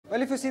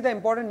Well, if you see, the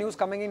important news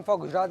coming in for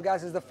Gujarat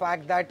Gas is the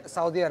fact that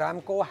Saudi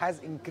Aramco has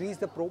increased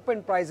the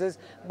propane prices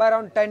by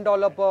around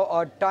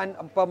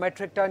 $10 per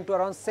metric ton to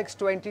around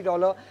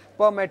 $620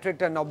 per metric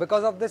ton. Now,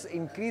 because of this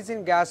increase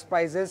in gas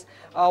prices,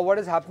 what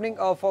is happening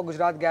for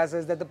Gujarat Gas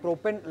is that the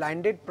propane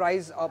landed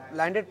price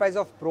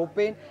of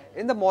propane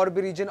in the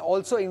Morbi region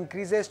also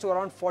increases to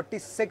around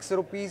 46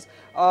 rupees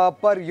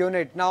per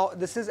unit. Now,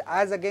 this is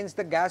as against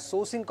the gas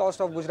sourcing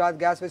cost of Gujarat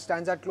Gas, which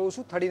stands at close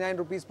to 39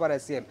 rupees per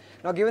SCM.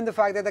 Now, given the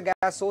fact that the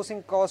gas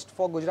sourcing cost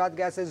for Gujarat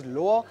Gas is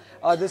lower,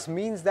 this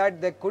means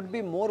that there could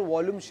be more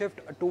volume shift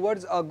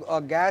towards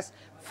gas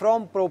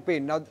from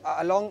propane. Now,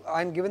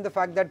 given the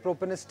fact that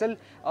propane is still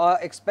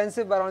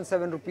expensive by around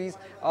 7 rupees,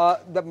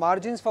 the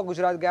margins for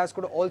Gujarat Gas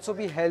could also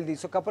be healthy.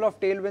 So, couple of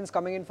tailwinds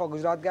coming in for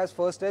Gujarat Gas.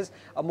 First is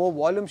a more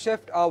volume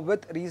shift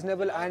with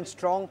reasonable and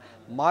strong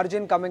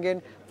margin coming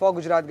in for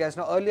Gujarat Gas.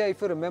 Now, earlier,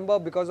 if you remember,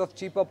 because of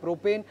cheaper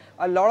propane,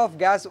 a lot of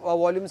gas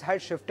volumes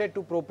had shifted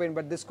to propane,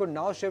 but this could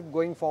now shift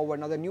going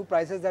forward. Now, the new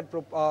prices that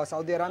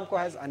Saudi Aramco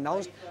has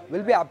announced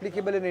will be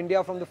applicable in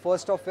India from the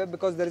 1st of Feb,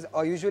 because there is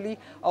usually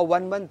a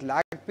 1-month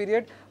lag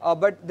period,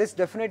 but this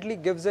definitely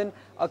gives in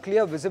a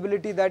clear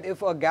visibility that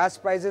if gas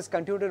prices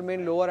continue to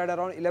remain lower at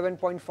around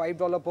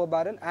 $11.5 per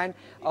barrel, and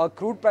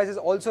crude prices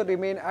also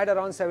remain at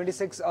around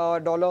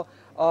 $76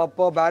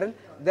 per barrel,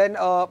 then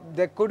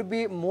there could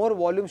be more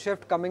volume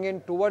shift coming in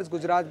towards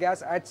Gujarat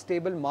Gas at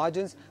stable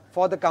margins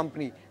for the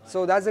company.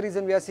 So that's the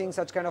reason we are seeing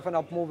such kind of an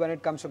up move when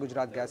it comes to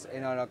Gujarat Gas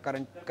in our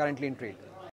currently in trade.